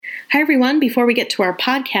Hi, everyone. Before we get to our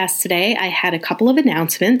podcast today, I had a couple of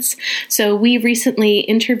announcements. So we recently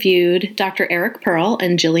interviewed Dr. Eric Pearl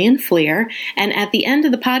and Jillian Fleer, and at the end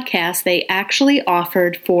of the podcast, they actually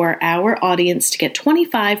offered for our audience to get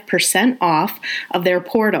 25% off of their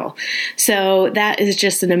portal. So that is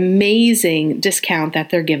just an amazing discount that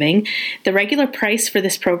they're giving. The regular price for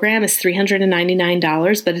this program is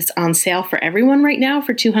 $399, but it's on sale for everyone right now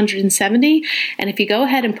for $270. And if you go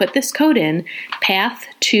ahead and put this code in,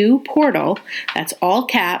 PATH2PORTAL, that's all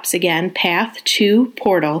caps, again,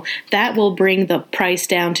 PATH2PORTAL, that will bring the price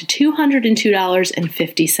down to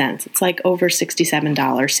 $202.50. It's like over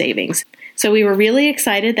 $67 savings. So we were really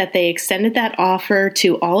excited that they extended that offer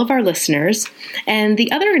to all of our listeners. And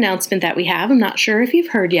the other announcement that we have, I'm not sure if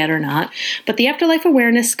you've heard yet or not, but the Afterlife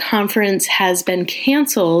Awareness Conference has been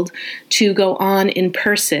canceled to go on in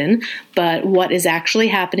person. But what is actually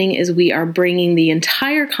happening is we are bringing the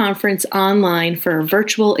entire conference online for a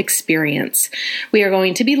virtual experience. We are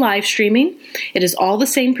going to be live streaming. It is all the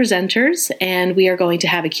same presenters, and we are going to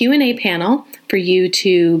have a Q&A panel for you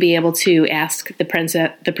to be able to ask the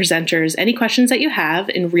presenters any questions that you have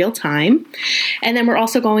in real time. And then we're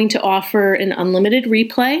also going to offer an unlimited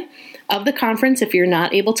replay of the conference if you're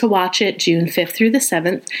not able to watch it June 5th through the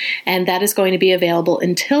 7th, and that is going to be available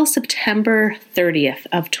until September 30th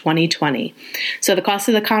of 2020. So the cost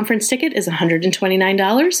of the conference ticket is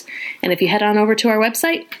 $129, and if you head on over to our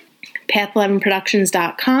website,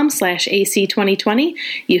 path11productions.com/AC2020,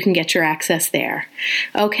 you can get your access there.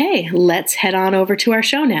 Okay, let's head on over to our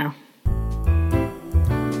show now.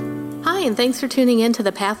 Hi, and thanks for tuning in to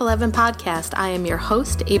the Path 11 podcast. I am your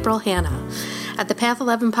host, April Hanna. At the Path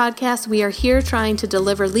 11 podcast, we are here trying to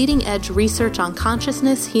deliver leading-edge research on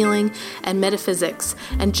consciousness, healing, and metaphysics.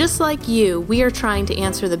 And just like you, we are trying to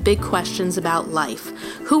answer the big questions about life.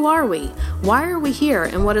 Who are we? Why are we here?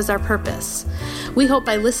 And what is our purpose? We hope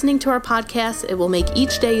by listening to our podcast, it will make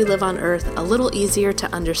each day you live on Earth a little easier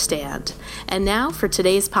to understand. And now for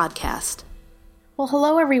today's podcast. Well,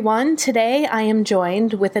 hello, everyone. Today I am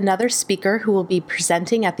joined with another speaker who will be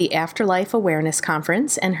presenting at the Afterlife Awareness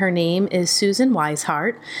Conference, and her name is Susan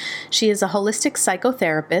Weishart. She is a holistic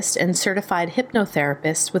psychotherapist and certified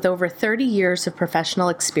hypnotherapist with over 30 years of professional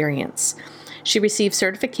experience. She received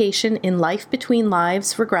certification in Life Between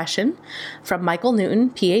Lives regression from Michael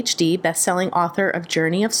Newton, PhD, best-selling author of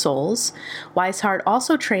Journey of Souls. Weishart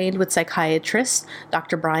also trained with psychiatrist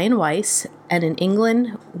Dr. Brian Weiss and in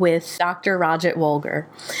England with Dr. Rajat Wolgar.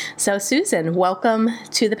 So, Susan, welcome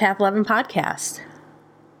to the Path 11 podcast.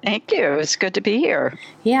 Thank you. It's good to be here.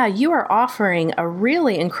 Yeah, you are offering a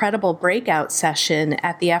really incredible breakout session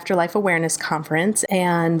at the Afterlife Awareness Conference,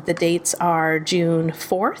 and the dates are June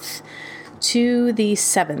 4th to the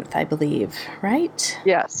 7th, I believe, right?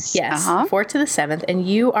 Yes. Yes, 4th to the 7th. And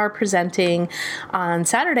you are presenting on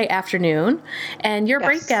Saturday afternoon. And your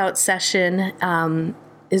breakout session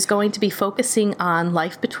is going to be focusing on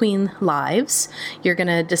life between lives. You're going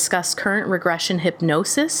to discuss current regression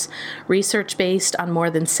hypnosis, research based on more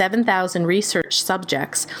than 7,000 research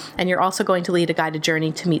subjects. And you're also going to lead a guided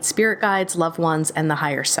journey to meet spirit guides, loved ones, and the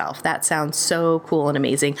higher self. That sounds so cool and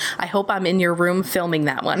amazing. I hope I'm in your room filming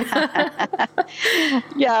that one.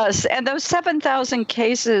 Yes, and those 7,000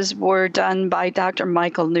 cases were done by Dr.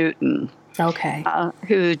 Michael Newton. Okay.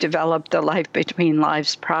 Who developed the Life Between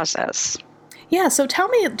Lives process. Yeah, so tell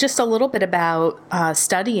me just a little bit about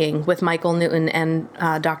studying with Michael Newton and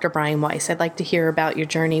Dr. Brian Weiss. I'd like to hear about your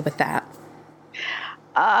journey with that.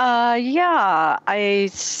 Yeah, I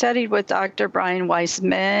studied with Dr. Brian Weiss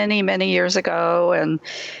many, many years ago and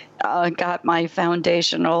got my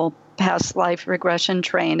foundational past life regression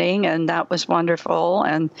training, and that was wonderful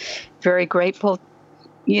and very grateful,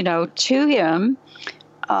 to him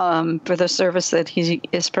for the service that he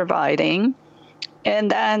is providing.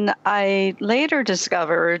 And then I later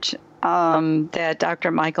discovered that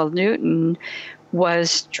Dr. Michael Newton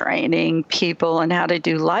was training people in how to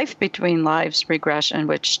do life between lives regression,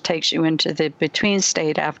 which takes you into the between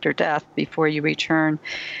state after death before you return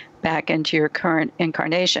back into your current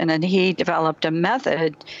incarnation. And he developed a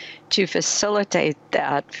method to facilitate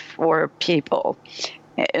that for people.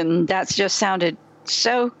 And that's just sounded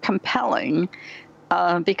so compelling.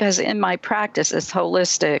 Because in my practice, it's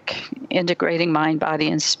holistic, integrating mind, body,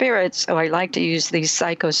 and spirit. So I like to use these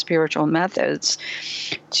psycho-spiritual methods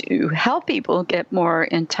to help people get more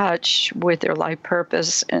in touch with their life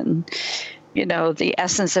purpose and, the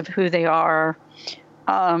essence of who they are.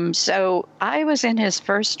 So I was in his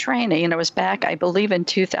first training, and it was back, I believe, in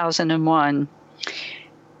 2001.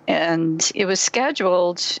 And it was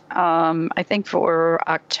scheduled, I think, for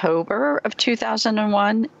October of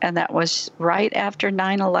 2001, and that was right after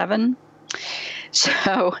 9/11.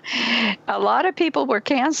 So a lot of people were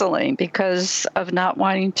canceling because of not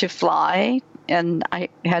wanting to fly. And I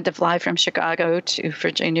had to fly from Chicago to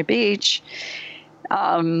Virginia Beach.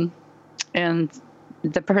 And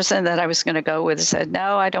the person that I was going to go with said,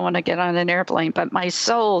 no, I don't want to get on an airplane. But my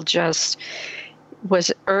soul just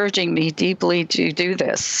was urging me deeply to do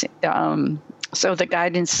this. So the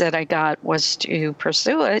guidance that I got was to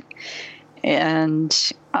pursue it. And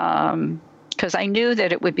because I knew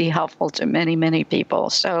that it would be helpful to many, many people.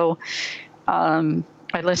 So I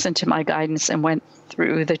listened to my guidance and went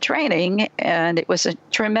through the training, and it was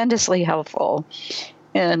tremendously helpful.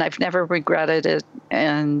 And I've never regretted it.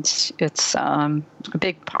 And it's a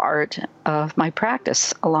big part of my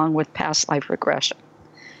practice, along with past life regression.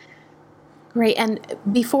 Great. And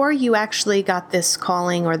before you actually got this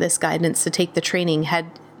calling or this guidance to take the training, had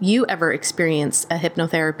you ever experienced a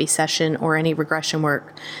hypnotherapy session or any regression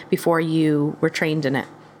work before you were trained in it?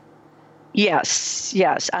 Yes.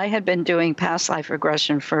 I had been doing past life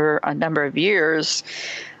regression for a number of years.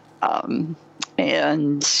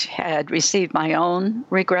 And had received my own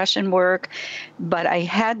regression work, but I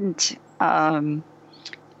hadn't, I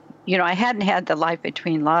hadn't had the Life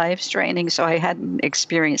Between Lives training, so I hadn't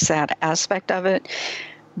experienced that aspect of it.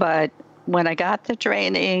 But when I got the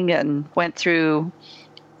training and went through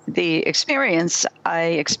the experience, I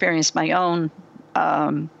experienced my own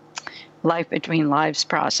Life Between Lives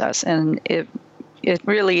process, and it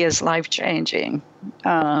really is life-changing.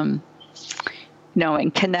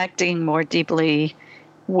 And connecting more deeply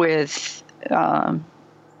with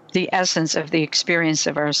the essence of the experience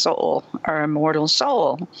of our soul, our immortal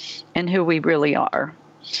soul, and who we really are.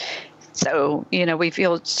 So, we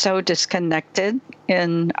feel so disconnected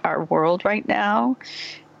in our world right now,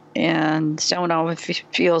 and don't always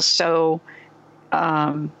feel so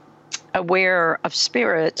aware of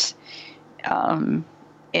spirit and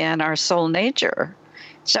our soul nature.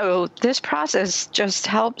 So this process just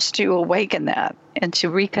helps to awaken that and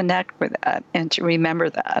to reconnect with that and to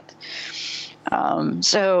remember that.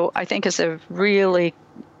 So I think it's a really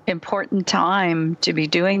important time to be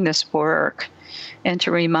doing this work and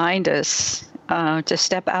to remind us to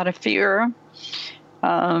step out of fear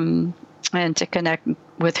and to connect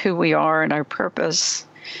with who we are and our purpose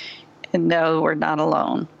and know we're not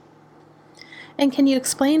alone. And can you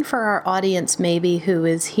explain for our audience maybe who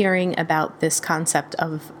is hearing about this concept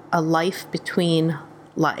of a life between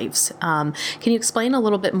lives? Can you explain a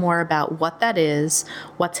little bit more about what that is,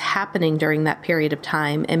 what's happening during that period of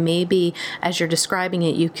time, and maybe as you're describing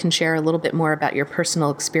it, you can share a little bit more about your personal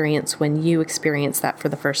experience when you experienced that for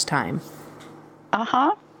the first time?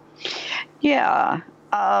 Yeah.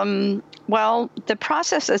 Well, the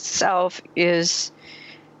process itself is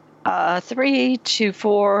 3 to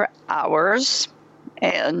 4 hours,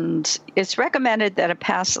 and it's recommended that a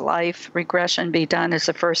past life regression be done as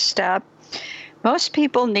a first step. Most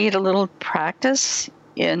people need a little practice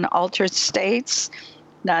in altered states.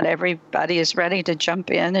 Not everybody is ready to jump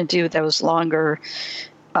in and do those longer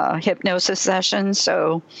hypnosis sessions,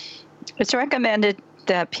 so it's recommended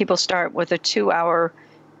that people start with a 2-hour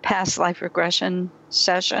past life regression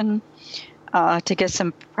session to get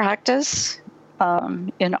some practice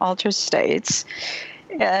in altered states.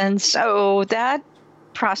 And so that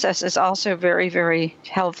process is also very, very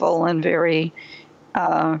helpful and very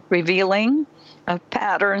revealing of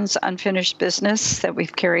patterns, unfinished business that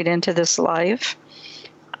we've carried into this life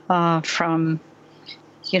from,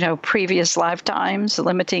 previous lifetimes,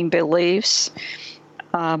 limiting beliefs,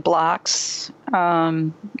 blocks.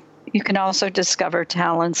 You can also discover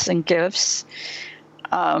talents and gifts.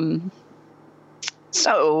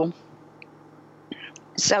 So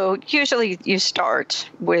usually you start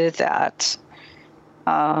with that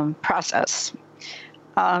process.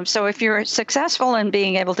 So if you're successful in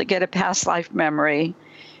being able to get a past life memory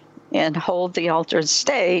and hold the altered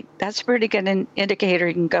state, that's a pretty good indicator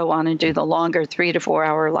you can go on and do the longer 3 to 4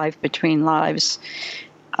 hour Life Between Lives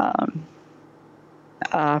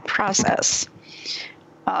process.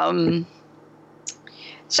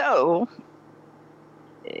 So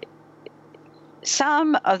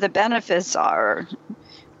some of the benefits are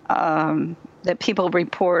that people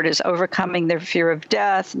report is overcoming their fear of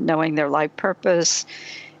death, knowing their life purpose,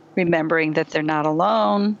 remembering that they're not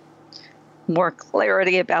alone, more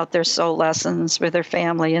clarity about their soul lessons with their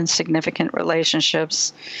family and significant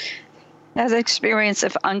relationships, has experience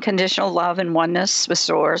of unconditional love and oneness with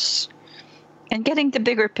Source, and getting the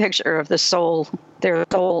bigger picture of the soul, their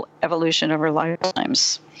soul evolution over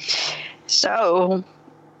lifetimes. So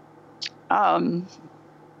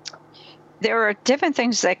there are different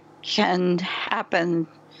things that can happen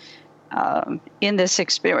in this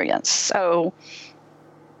experience. So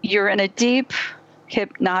you're in a deep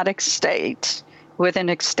hypnotic state with an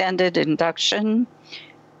extended induction,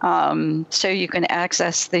 so you can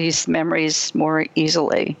access these memories more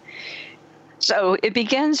easily. So it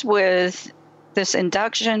begins with this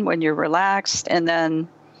induction when you're relaxed, and then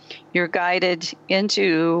you're guided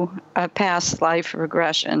into a past life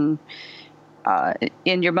regression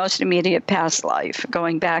in your most immediate past life,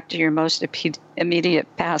 going back to your most immediate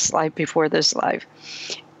past life before this life.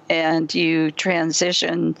 And you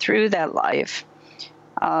transition through that life,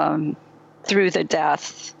 through the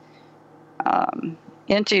death,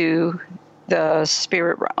 into the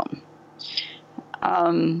spirit realm.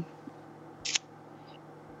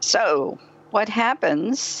 So what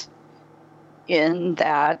happens in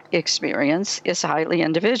that experience is highly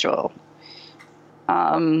individual.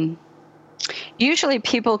 Usually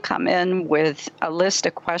people come in with a list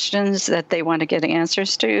of questions that they want to get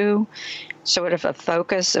answers to, sort of a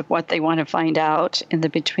focus of what they want to find out in the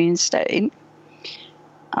between state.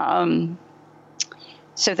 So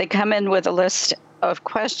they come in with a list of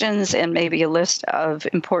questions and maybe a list of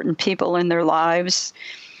important people in their lives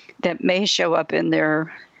that may show up in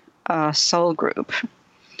their soul group.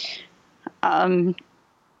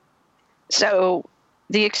 So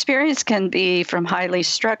the experience can be from highly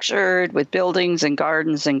structured with buildings and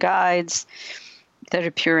gardens and guides that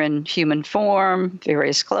appear in human form,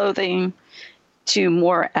 various clothing, to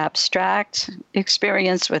more abstract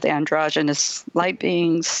experience with androgynous light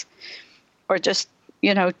beings, or just,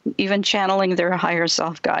 even channeling their higher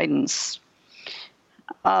self guidance.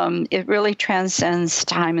 It really transcends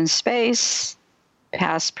time and space.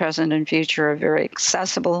 Past, present, and future are very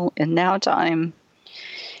accessible in now time.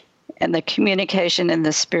 And the communication in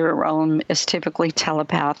the spirit realm is typically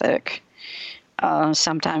telepathic,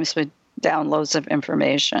 sometimes with downloads of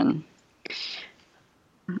information.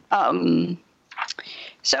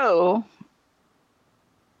 So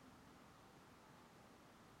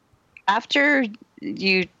after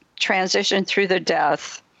you transition through the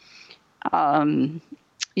death,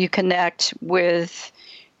 you connect with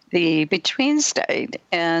the between state,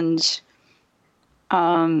 and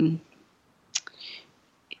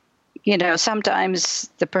sometimes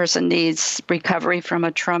the person needs recovery from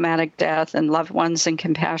a traumatic death, and loved ones and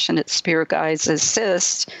compassionate spirit guides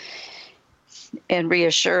assist and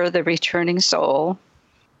reassure the returning soul.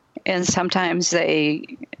 And sometimes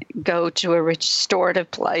they go to a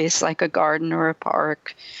restorative place like a garden or a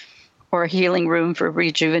park or a healing room for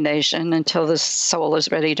rejuvenation until the soul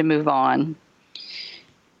is ready to move on.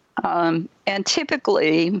 And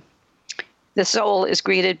typically, the soul is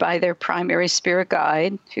greeted by their primary spirit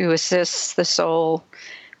guide, who assists the soul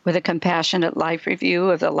with a compassionate life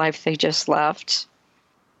review of the life they just left.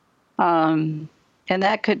 And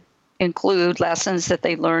that could include lessons that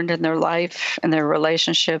they learned in their life and their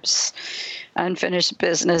relationships, unfinished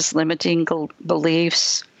business, limiting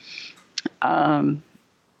beliefs,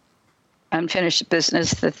 unfinished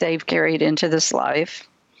business that they've carried into this life.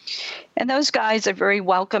 And those guides are very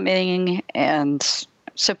welcoming and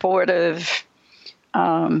supportive.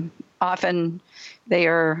 Often they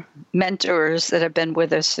are mentors that have been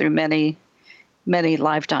with us through many, many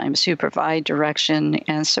lifetimes who provide direction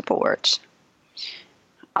and support.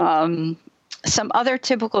 Some other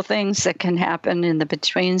typical things that can happen in the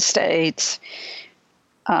between states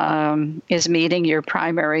is meeting your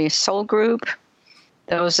primary soul group,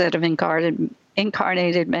 those that have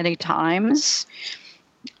incarnated many times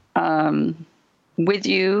with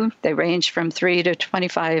you. They range from 3 to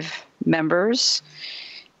 25 members,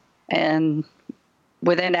 and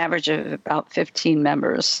with an average of about 15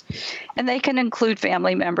 members. And they can include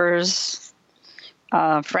family members,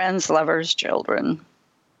 friends, lovers, children.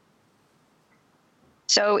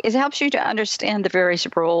 So it helps you to understand the various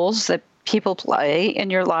roles that people play in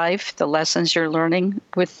your life, the lessons you're learning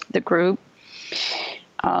with the group,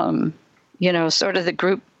 sort of the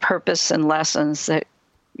group purpose and lessons that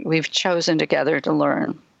we've chosen together to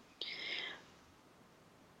learn.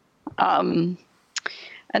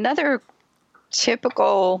 Another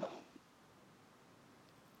typical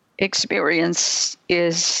experience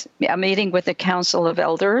is a meeting with the Council of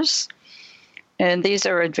Elders. And these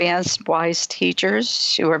are advanced, wise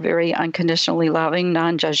teachers who are very unconditionally loving,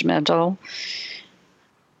 non-judgmental.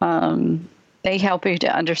 They help you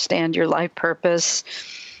to understand your life purpose,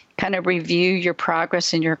 kind of review your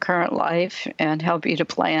progress in your current life, and help you to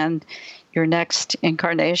plan your next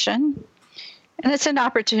incarnation. And it's an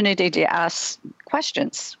opportunity to ask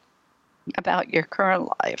questions about your current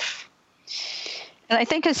life. And I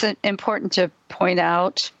think it's important to point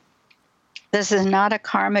out, this is not a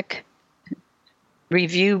karmic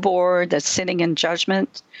review board that's sitting in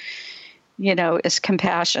judgment. It's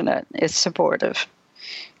compassionate, it's supportive.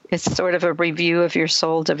 It's sort of a review of your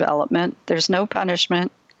soul development. There's no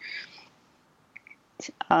punishment.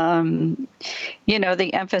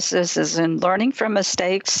 The emphasis is in learning from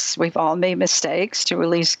mistakes. We've all made mistakes, to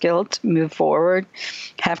release guilt, move forward,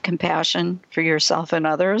 have compassion for yourself and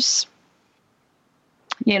others.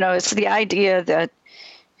 It's the idea that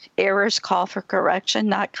errors call for correction,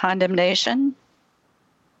 not condemnation.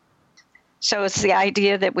 So it's the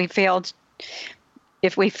idea that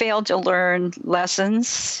if we failed to learn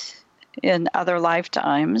lessons in other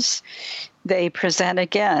lifetimes, they present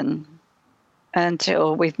again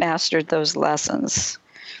until we've mastered those lessons.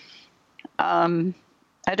 I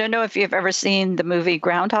don't know if you've ever seen the movie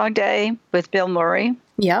Groundhog Day with Bill Murray.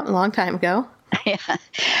 Yeah, a long time ago. Yeah.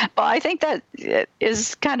 Well, I think that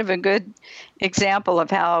is kind of a good example of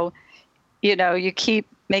how, you keep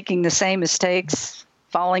making the same mistakes,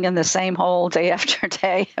 falling in the same hole day after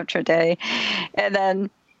day after day, and then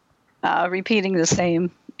repeating the same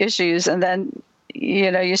issues. And then,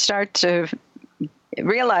 you start to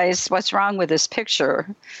realize what's wrong with this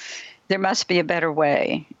picture. There must be a better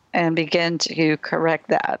way, and begin to correct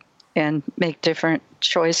that and make different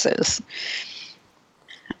choices.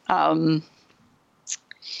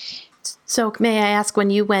 So may I ask, when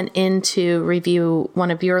you went in to review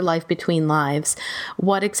one of your Life Between Lives,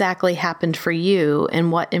 what exactly happened for you,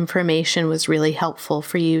 and what information was really helpful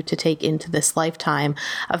for you to take into this lifetime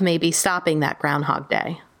of maybe stopping that Groundhog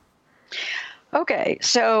Day? Okay,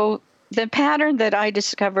 so the pattern that I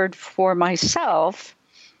discovered for myself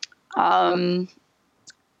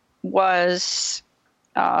was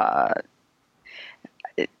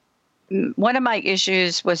one of my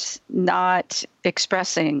issues was not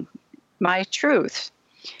expressing my truth,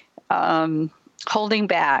 holding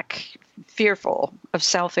back, fearful of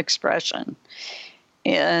self-expression.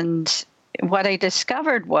 And what I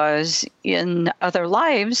discovered was, in other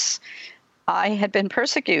lives, I had been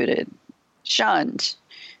persecuted, shunned,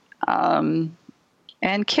 and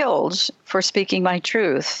killed for speaking my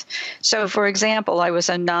truth. So, for example, I was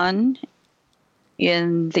a nun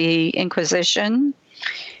in the Inquisition,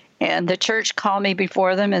 and the church called me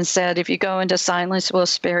before them and said, if you go into silence, we'll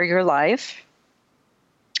spare your life.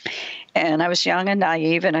 And I was young and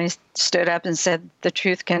naive, and I stood up and said, the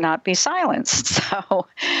truth cannot be silenced. So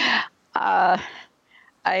I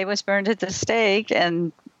was burned at the stake,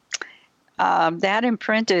 and that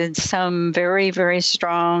imprinted some very, very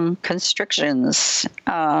strong constrictions.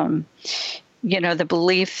 The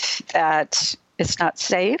belief that it's not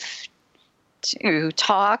safe to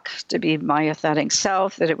talk, to be my authentic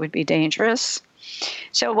self, that it would be dangerous.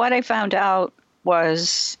 So what I found out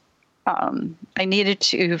was I needed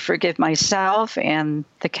to forgive myself and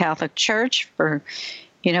the Catholic Church for,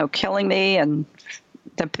 killing me and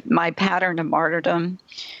my pattern of martyrdom.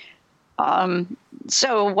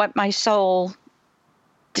 So what my soul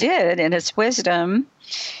did in its wisdom,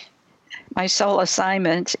 my soul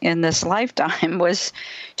assignment in this lifetime was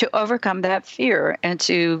to overcome that fear and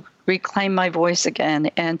to reclaim my voice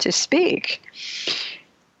again and to speak.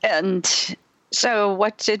 And so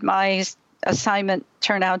what did my assignment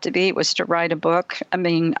turn out to be? It was to write a book,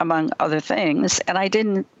 among other things. And I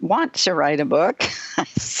didn't want to write a book. I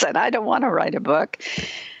said, I don't want to write a book.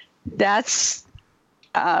 That's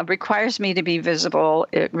requires me to be visible.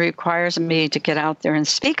 It requires me to get out there and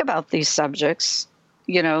speak about these subjects,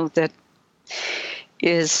 that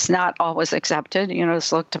is not always accepted.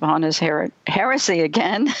 It's looked upon as heresy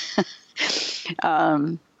again.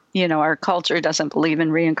 Our culture doesn't believe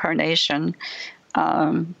in reincarnation.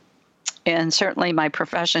 And certainly my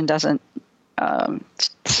profession doesn't,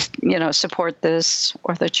 support this,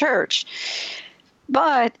 or the church.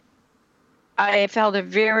 But I felt a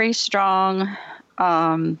very strong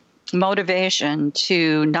motivation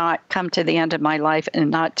to not come to the end of my life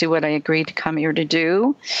and not do what I agreed to come here to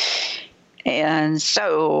do. And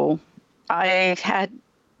so I had,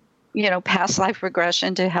 past life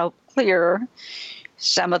regression to help clear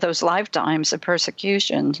some of those lifetimes of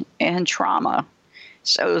persecution and trauma,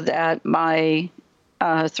 so that my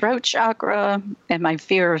throat chakra and my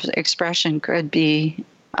fear of expression could be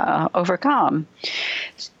overcome.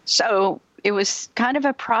 So it was kind of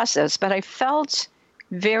a process, but I felt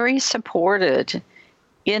very supported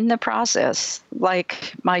in the process.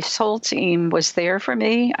 Like my soul team was there for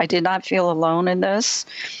me. I did not feel alone in this,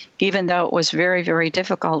 even though it was very, very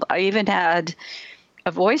difficult. I even had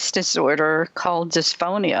a voice disorder called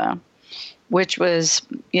dysphonia, which was,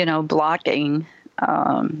 blocking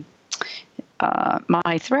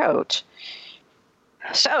my throat.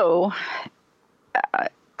 So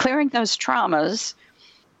clearing those traumas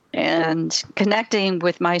and connecting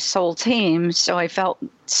with my soul team, so I felt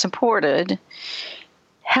supported,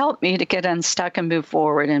 helped me to get unstuck and move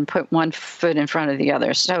forward and put one foot in front of the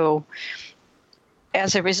other. So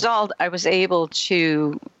as a result, I was able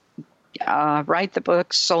to write the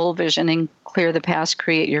book, Soul Visioning, Clear the Past,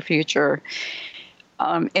 Create Your Future.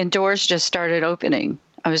 And doors just started opening.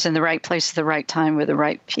 I was in the right place at the right time with the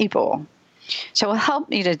right people. So it helped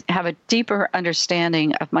me to have a deeper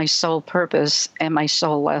understanding of my soul purpose and my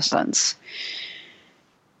soul lessons.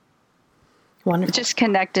 Wonderful. It just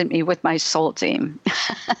connected me with my soul team.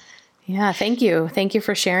 Yeah, thank you. Thank you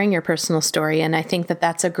for sharing your personal story. And I think that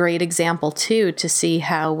that's a great example, too, to see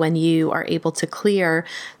how when you are able to clear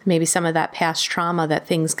maybe some of that past trauma, that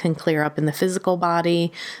things can clear up in the physical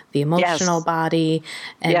body, the emotional body.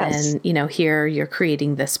 And then, here you're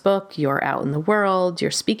creating this book, you're out in the world,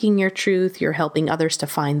 you're speaking your truth, you're helping others to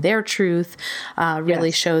find their truth,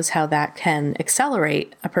 really shows how that can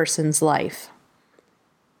accelerate a person's life.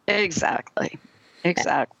 Exactly.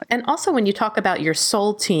 And also when you talk about your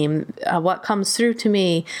soul team, what comes through to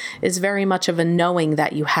me is very much of a knowing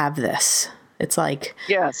that you have this. It's like,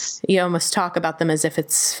 you almost talk about them as if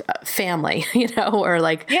it's family, or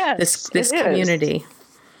like this community.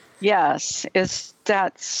 Yes. It's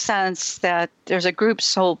that sense that there's a group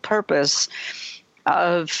soul purpose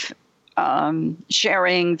of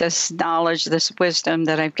sharing this knowledge, this wisdom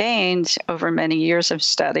that I've gained over many years of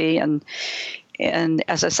study and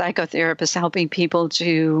as a psychotherapist, helping people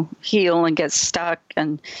to heal and get stuck.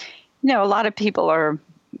 And, a lot of people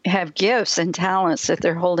have gifts and talents that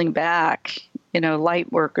they're holding back,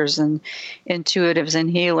 light workers and intuitives and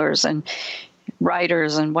healers and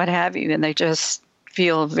writers and what have you. And they just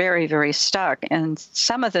feel very, very stuck. And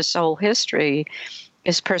some of the soul history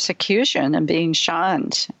is persecution and being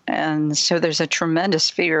shunned. And so there's a tremendous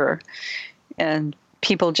fear and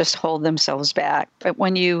people just hold themselves back. But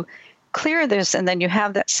when you clear this and then you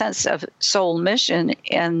have that sense of soul mission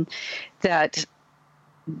and that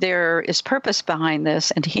there is purpose behind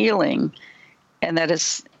this and healing and that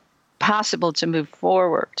it's possible to move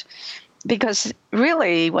forward. Because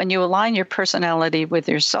really, when you align your personality with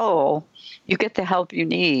your soul, you get the help you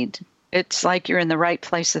need. It's like you're in the right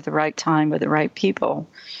place at the right time with the right people.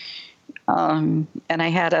 And I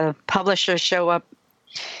had a publisher show up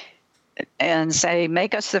and say,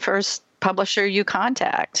 make us the first publisher you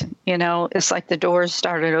contact. It's like the doors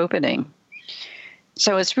started opening.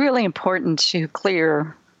 So it's really important to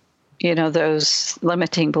clear, those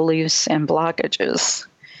limiting beliefs and blockages.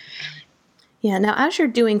 Yeah. Now, as you're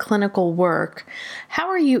doing clinical work, how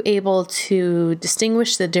are you able to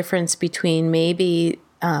distinguish the difference between maybe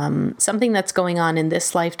something that's going on in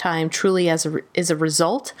this lifetime truly is a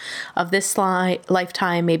result of this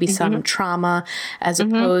lifetime, maybe some trauma, as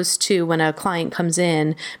opposed to when a client comes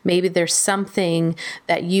in, maybe there's something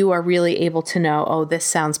that you are really able to know, oh, this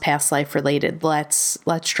sounds past life related. Let's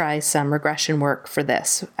try some regression work for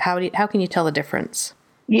this. How can you tell the difference?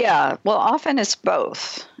 Yeah, well, often it's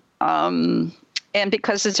both. And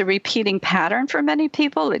because it's a repeating pattern for many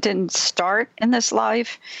people, it didn't start in this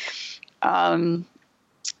life.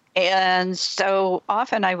 And so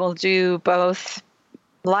often I will do both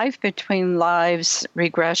life between lives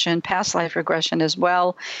regression, past life regression, as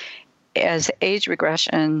well as age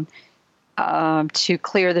regression to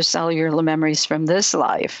clear the cellular memories from this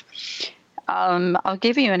life. I'll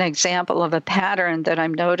give you an example of a pattern that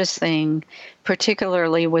I'm noticing,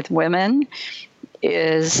 particularly with women,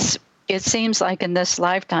 is it seems like in this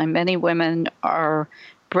lifetime, many women are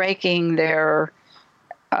breaking their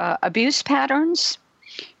abuse patterns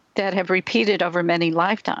that have repeated over many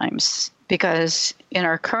lifetimes, because in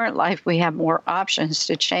our current life, we have more options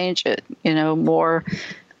to change it, more,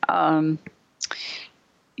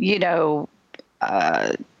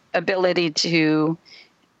 ability to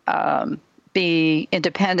be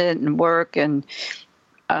independent and work and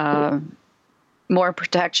more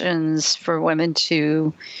protections for women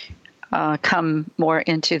to come more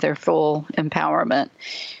into their full empowerment.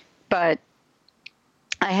 But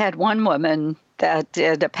I had one woman that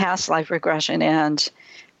did a past life regression and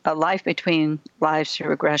a life between lives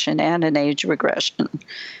regression and an age regression,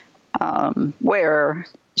 where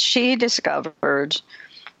she discovered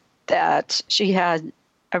that she had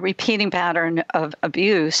a repeating pattern of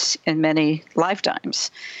abuse in many lifetimes.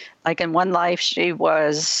 Like in one life, she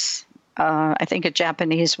was, I think, a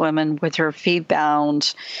Japanese woman with her feet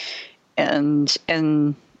bound. And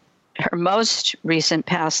in her most recent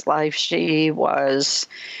past life, she was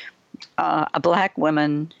a Black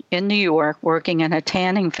woman in New York working in a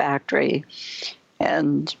tanning factory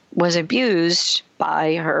and was abused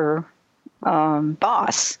by her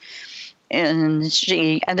boss. And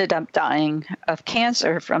she ended up dying of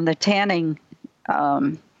cancer from the tanning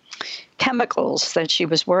chemicals that she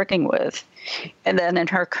was working with. And then in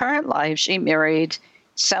her current life, she married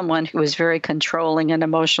someone who was very controlling and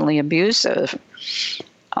emotionally abusive.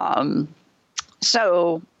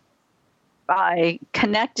 So by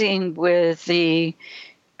connecting with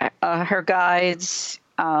her guides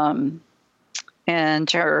and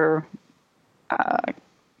her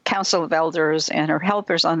council of elders and her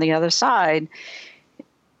helpers on the other side,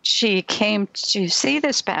 she came to see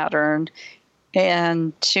this pattern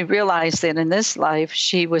and to realize that in this life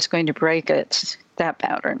she was going to break that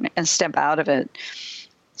pattern, and step out of it.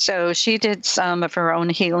 So she did some of her own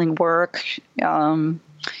healing work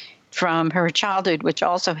from her childhood, which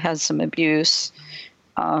also has some abuse,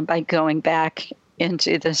 by going back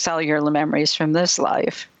into the cellular memories from this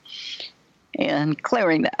life and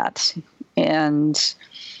clearing that and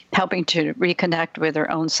helping to reconnect with her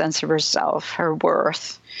own sense of herself, her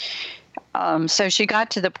worth. So she got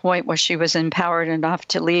to the point where she was empowered enough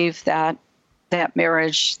to leave that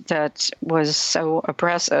marriage that was so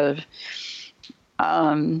oppressive.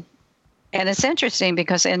 And it's interesting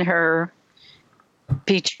because in her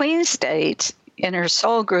between state, in her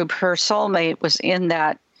soul group, her soulmate was in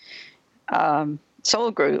that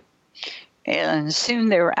soul group. And soon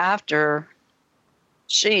thereafter,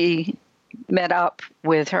 she met up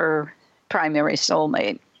with her primary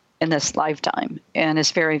soulmate in this lifetime and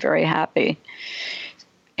is very, very happy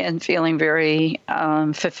and feeling very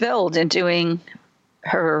fulfilled in doing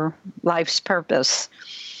her life's purpose.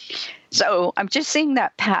 So I'm just seeing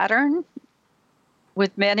that pattern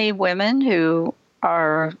with many women who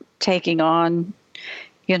are taking on,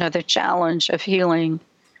 the challenge of healing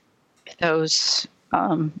those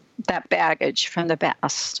that baggage from the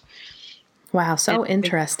past. Wow, so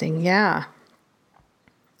interesting. Yeah.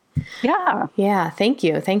 Yeah. Yeah, thank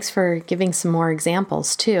you. Thanks for giving some more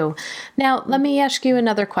examples too. Now, let me ask you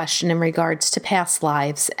another question in regards to past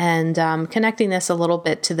lives and connecting this a little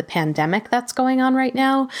bit to the pandemic that's going on right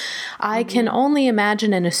now. I can only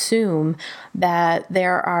imagine and assume that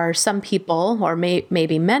there are some people, or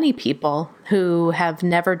maybe many people, who have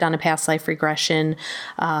never done a past life regression,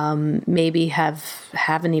 maybe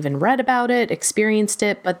haven't even read about it, experienced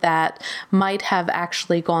it, but that might have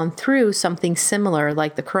actually gone through something similar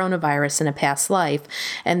like the coronavirus in a past life.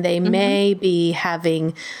 And they may be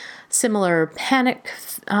having similar panic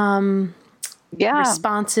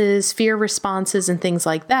responses, fear responses, and things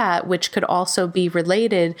like that, which could also be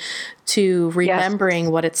related to remembering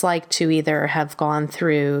what it's like to either have gone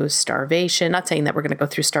through starvation. Not saying that we're going to go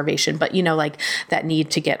through starvation, but like that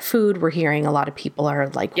need to get food. We're hearing a lot of people are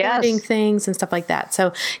like hoarding things and stuff like that.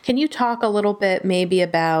 So can you talk a little bit maybe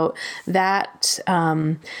about that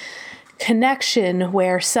connection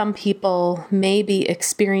where some people may be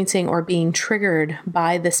experiencing or being triggered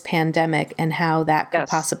by this pandemic and how that could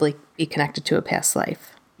possibly be connected to a past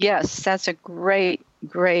life? Yes, that's a great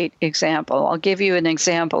example. I'll give you an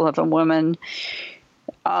example of a woman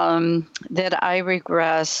that I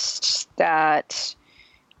regressed that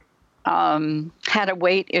had a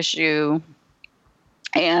weight issue,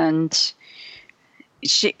 and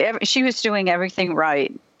she was doing everything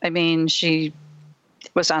right. I mean, she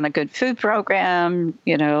was on a good food program,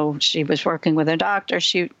 she was working with a doctor,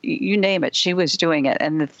 you name it, she was doing it.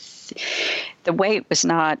 And the weight was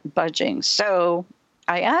not budging. So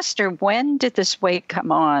I asked her, when did this weight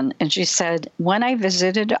come on? And she said, when I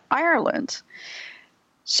visited Ireland.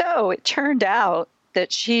 So it turned out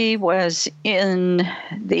that she was in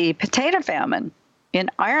the potato famine in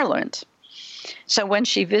Ireland. So when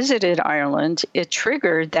she visited Ireland, it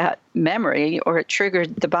triggered that memory, or it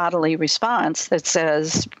triggered the bodily response that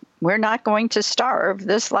says, we're not going to starve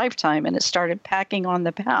this lifetime. And it started packing on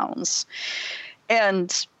the pounds.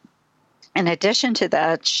 And in addition to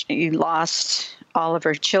that, she lost all of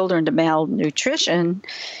her children to malnutrition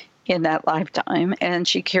in that lifetime, and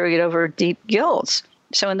she carried over deep guilt.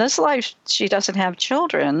 So in this life, she doesn't have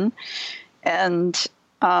children. And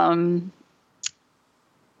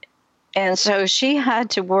so she had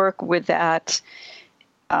to work with that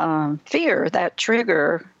fear, that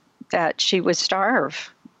trigger that she would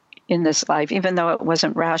starve in this life, even though it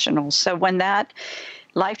wasn't rational. So when that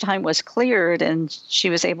lifetime was cleared and she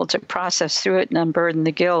was able to process through it and unburden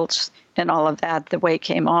the guilt and all of that, the weight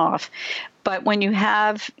came off. But when you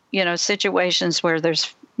have, situations where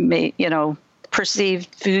there's,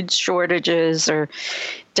 perceived food shortages or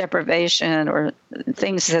deprivation or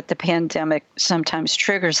things that the pandemic sometimes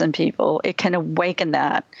triggers in people, it can awaken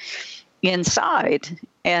that inside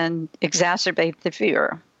and exacerbate the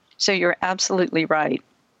fear. So you're absolutely right.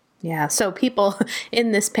 Yeah. So people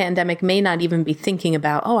in this pandemic may not even be thinking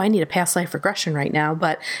about, oh, I need a past life regression right now,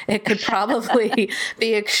 but it could probably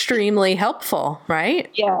be extremely helpful, right?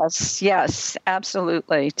 Yes,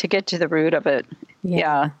 absolutely. To get to the root of it.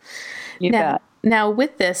 Yeah, you bet. Now,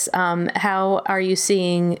 with this, how are you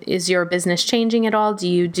seeing, is your business changing at all? Do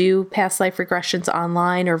you do past life regressions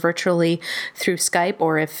online or virtually through Skype?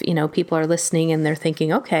 Or if, people are listening and they're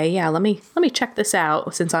thinking, okay, yeah, let me check this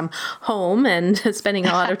out since I'm home and spending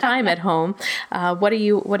a lot of time at home. What do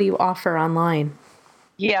you offer online?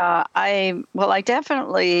 Yeah, I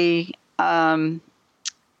definitely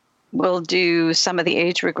will do some of the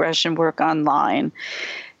age regression work online.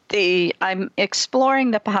 I'm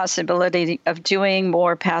exploring the possibility of doing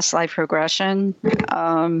more past life regression,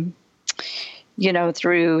 through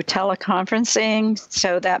teleconferencing.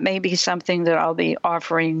 So that may be something that I'll be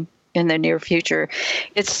offering in the near future.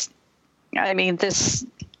 This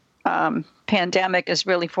pandemic is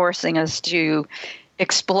really forcing us to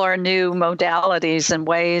explore new modalities and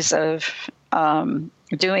ways of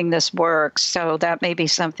doing this work. So that may be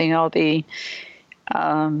something I'll be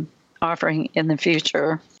offering in the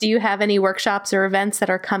future. Do you have any workshops or events that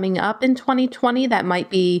are coming up in 2020 that might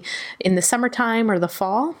be in the summertime or the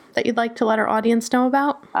fall that you'd like to let our audience know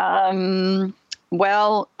about?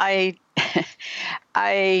 Well, I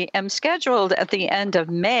am scheduled at the end of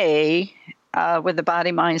May with the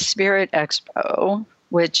Body, Mind, Spirit Expo,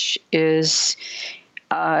 which is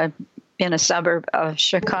in a suburb of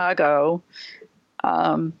Chicago,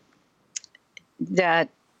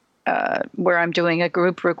 where I'm doing a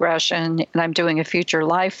group regression and I'm doing a future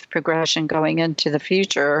life progression going into the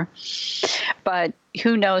future. But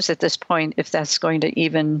who knows at this point if that's going to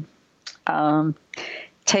even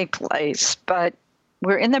take place. But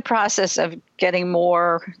we're in the process of getting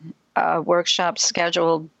more workshops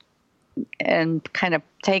scheduled and kind of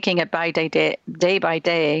taking it day by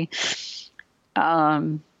day,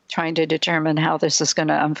 trying to determine how this is going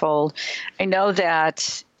to unfold. I know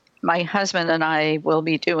that my husband and I will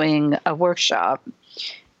be doing a workshop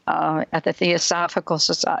at the Theosophical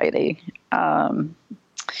Society in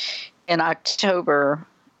October,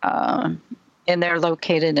 and they're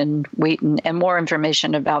located in Wheaton. And more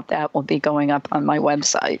information about that will be going up on my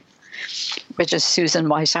website, which is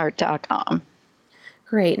SusanWeishart.com.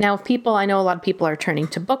 Great. Now, I know a lot of people are turning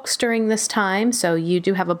to books during this time. So you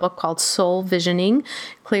do have a book called Soul Visioning,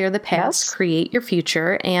 Clear the Past, Yes. Create Your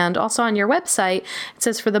Future. And also on your website, it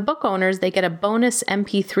says for the book owners, they get a bonus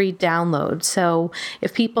MP3 download. So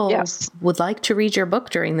if people would like to read your book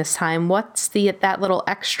during this time, what's that little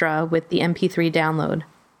extra with the MP3 download?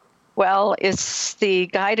 Well, it's the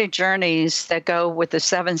guided journeys that go with the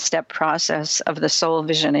 7-step process of the soul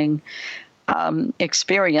visioning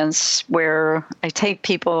experience, where I connect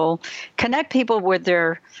people with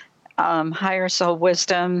their higher soul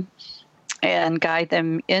wisdom and guide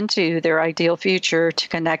them into their ideal future, to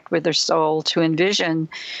connect with their soul, to envision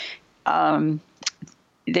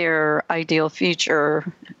their ideal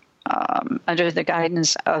future under the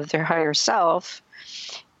guidance of their higher self.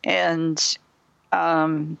 And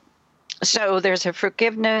so there's a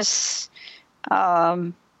forgiveness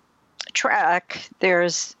track.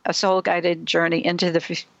 There's a soul-guided journey into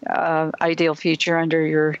the ideal future under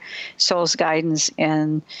your soul's guidance,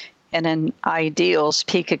 and then ideals,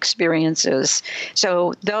 peak experiences.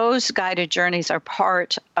 So those guided journeys are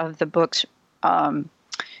part of the book's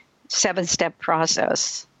 7-step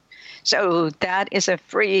process. So that is a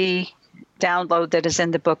free download that is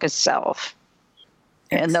in the book itself.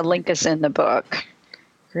 And the link is in the book.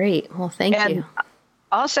 Great. Well, thank you.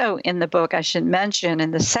 Also in the book, I should mention,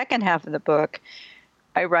 in the second half of the book,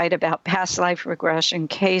 I write about past life regression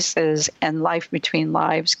cases and life between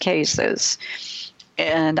lives cases.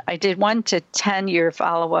 And I did 1 to 10-year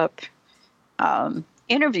follow-up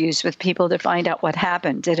interviews with people to find out what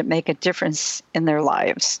happened. Did it make a difference in their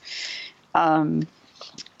lives?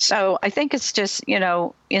 So I think it's just,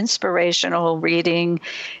 inspirational reading.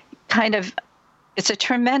 It's a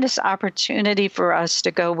tremendous opportunity for us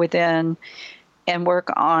to go within and work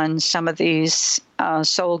on some of these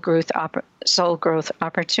soul growth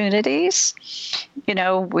opportunities.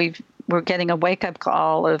 We're getting a wake-up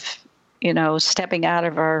call of, stepping out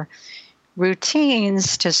of our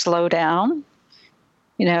routines to slow down,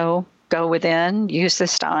 go within, use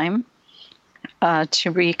this time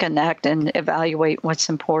to reconnect and evaluate what's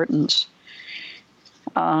important.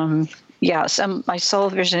 My soul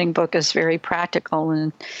visioning book is very practical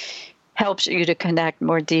and helps you to connect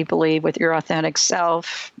more deeply with your authentic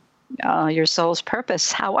self, your soul's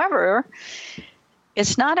purpose. However,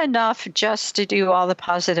 it's not enough just to do all the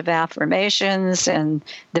positive affirmations and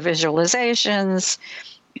the visualizations,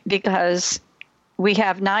 because we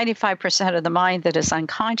have 95% of the mind that is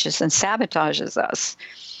unconscious and sabotages us.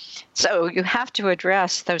 So you have to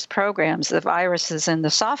address those programs, the viruses and the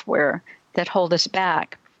software that hold us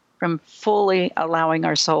back from fully allowing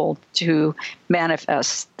our soul to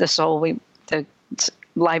manifest the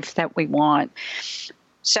life that we want.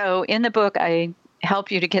 So in the book, I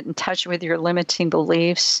help you to get in touch with your limiting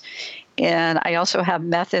beliefs. And I also have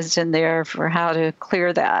methods in there for how to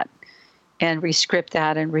clear that and rescript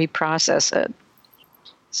that and reprocess it.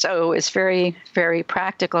 So it's very, very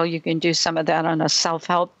practical. You can do some of that on a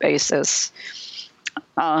self-help basis.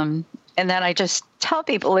 And then I just tell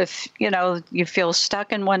people if, you feel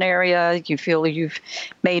stuck in one area, you feel you've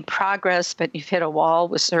made progress, but you've hit a wall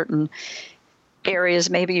with certain areas.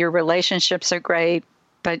 Maybe your relationships are great,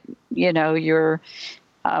 but, your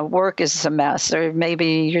work is a mess. Or maybe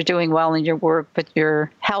you're doing well in your work, but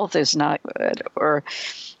your health is not good. Or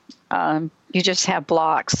you just have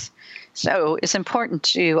blocks. So it's important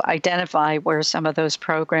to identify where some of those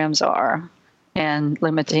programs are and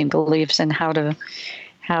limiting beliefs and how to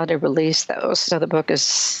release those. So the book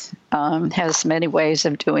has many ways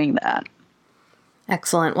of doing that.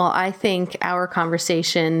 Excellent. Well, I think our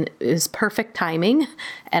conversation is perfect timing,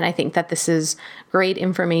 and I think that this is great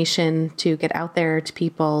information to get out there to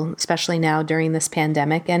people, especially now during this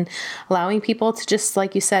pandemic, and allowing people to just,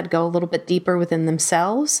 like you said, go a little bit deeper within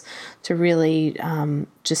themselves to really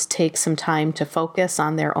just take some time to focus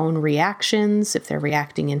on their own reactions, if they're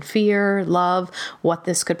reacting in fear, love, what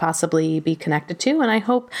this could possibly be connected to. And I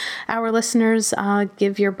hope our listeners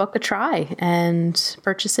give your book a try and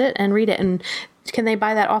purchase it and read it. And can they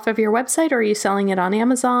buy that off of your website, or are you selling it on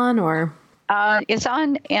Amazon, or? It's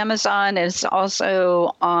on Amazon. It's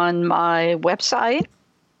also on my website.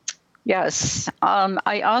 Yes.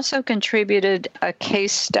 I also contributed a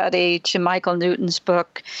case study to Michael Newton's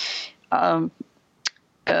book, one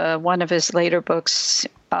of his later books,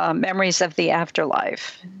 Memories of the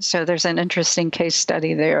Afterlife. So there's an interesting case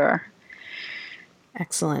study there.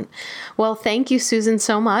 Excellent. Well, thank you, Susan,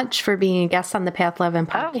 so much for being a guest on the Path 11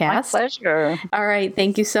 podcast. Oh, my pleasure. All right.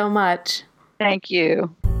 Thank you so much. Thank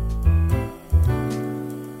you.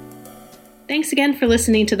 Thanks again for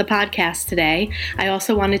listening to the podcast today. I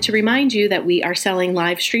also wanted to remind you that we are selling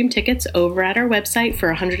live stream tickets over at our website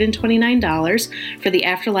for $129 for the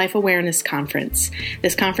Afterlife Awareness Conference.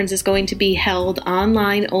 This conference is going to be held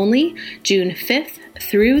online only, June 5th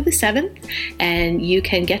through the 7th, and you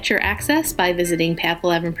can get your access by visiting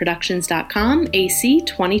path11productions.com AC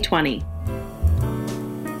 2020.